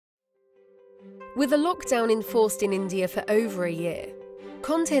With a lockdown enforced in India for over a year,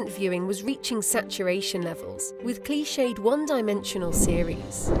 content viewing was reaching saturation levels with cliched one-dimensional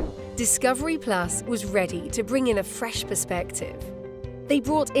series. Discovery Plus was ready to bring in a fresh perspective. They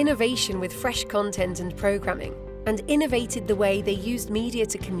brought innovation with fresh content and programming, and innovated the way they used media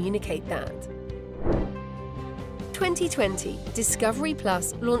to communicate that. 2020, Discovery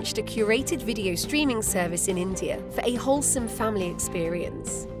Plus launched a curated video streaming service in India for a wholesome family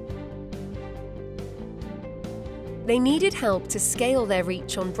experience. They needed help to scale their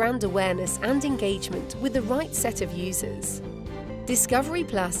reach on brand awareness and engagement with the right set of users. Discovery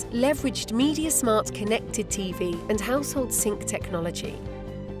Plus leveraged Mediasmart connected TV and household sync technology.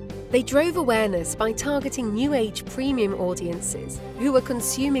 They drove awareness by targeting new-age premium audiences who were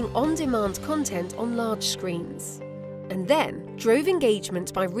consuming on-demand content on large screens, and then drove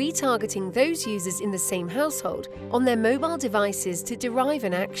engagement by retargeting those users in the same household on their mobile devices to derive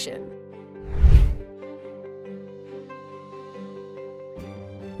an action.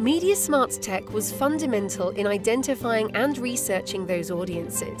 Mediasmart's tech was fundamental in identifying and researching those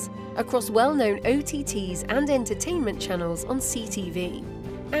audiences across well-known OTTs and entertainment channels on CTV,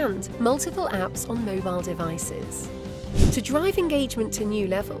 and multiple apps on mobile devices. To drive engagement to new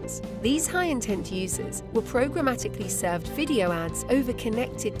levels, these high-intent users were programmatically served video ads over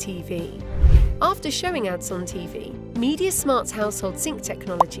connected TV. After showing ads on TV, Mediasmart's household sync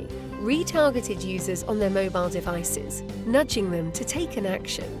technology retargeted users on their mobile devices, nudging them to take an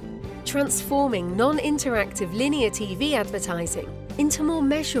action, transforming non-interactive linear TV advertising into more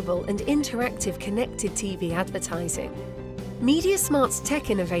measurable and interactive connected TV advertising. Mediasmart's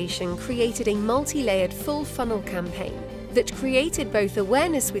tech innovation created a multi-layered full-funnel campaign that created both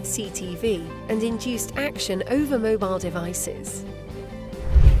awareness with CTV and induced action over mobile devices.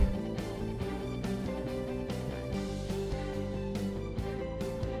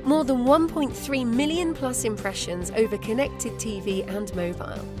 More than 1.3 million plus impressions over connected TV and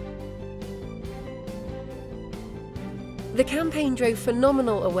mobile. The campaign drove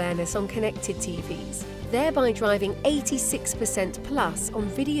phenomenal awareness on connected TVs, thereby driving 86% plus on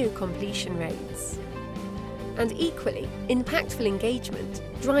video completion rates. And equally, impactful engagement,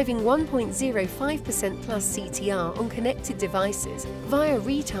 driving 1.05% plus CTR on connected devices via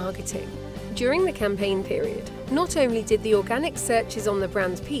retargeting. During the campaign period, not only did the organic searches on the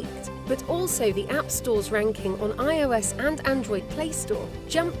brand peaked, but also the App Store's ranking on iOS and Android Play Store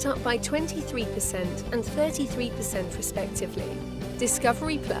jumped up by 23% and 33% respectively.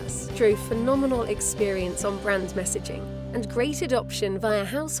 Discovery Plus drove phenomenal experience on brand messaging and great adoption via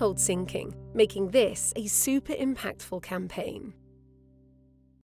household syncing, making this a super impactful campaign.